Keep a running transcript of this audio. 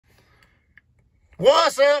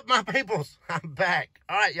What's up, my peoples? I'm back.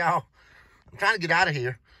 All right, y'all. I'm trying to get out of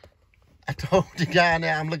here. I told the guy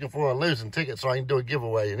now I'm looking for a losing ticket so I can do a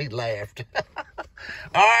giveaway, and he laughed.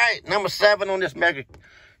 All right, number 7 on this mega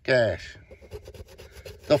cash.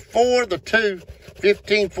 The 4, the 2,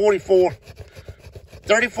 15, 44,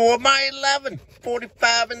 34, my 11,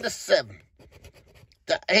 45, and the 7.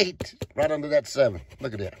 The 8, right under that 7.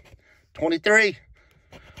 Look at that. 23.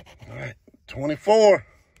 All right, 24.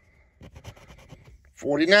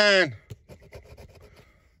 49,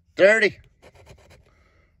 30,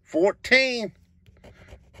 14,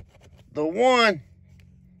 the 1,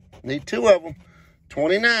 need 2 of them,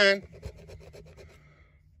 29,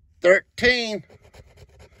 13,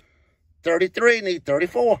 33, need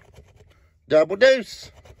 34, double deuce,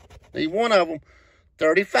 need 1 of them,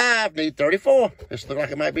 35, need 34, this looks like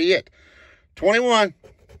it might be it, 21,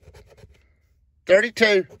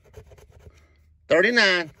 32,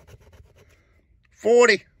 39,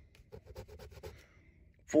 40,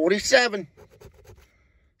 47,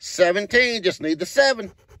 17, just need the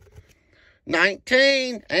 7,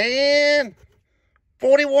 19, and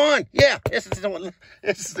 41. Yeah, this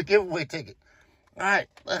is the giveaway ticket. All right,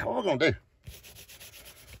 what we're going to do?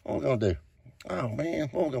 What we're going to do? Oh, man,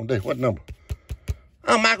 what we're going to do? What number?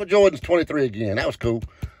 Oh, Michael Jordan's 23 again. That was cool.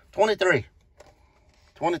 23.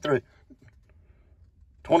 23.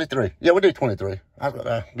 23. Yeah, we'll do 23. I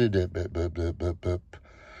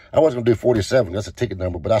was going to do 47. That's a ticket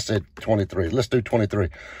number, but I said 23. Let's do 23.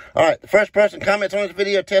 All right, the first person comments on this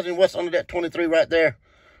video tells me what's under that 23 right there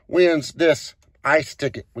wins this ice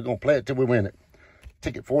ticket. We're going to play it till we win it.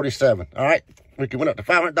 Ticket 47. All right, we can win up to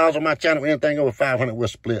 $500 on my channel. Anything over 500, we'll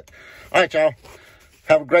split. All right, y'all.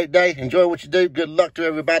 Have a great day. Enjoy what you do. Good luck to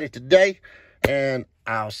everybody today. And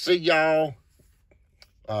I'll see y'all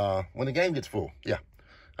when the game gets full. Yeah.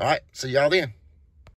 All right, see y'all then.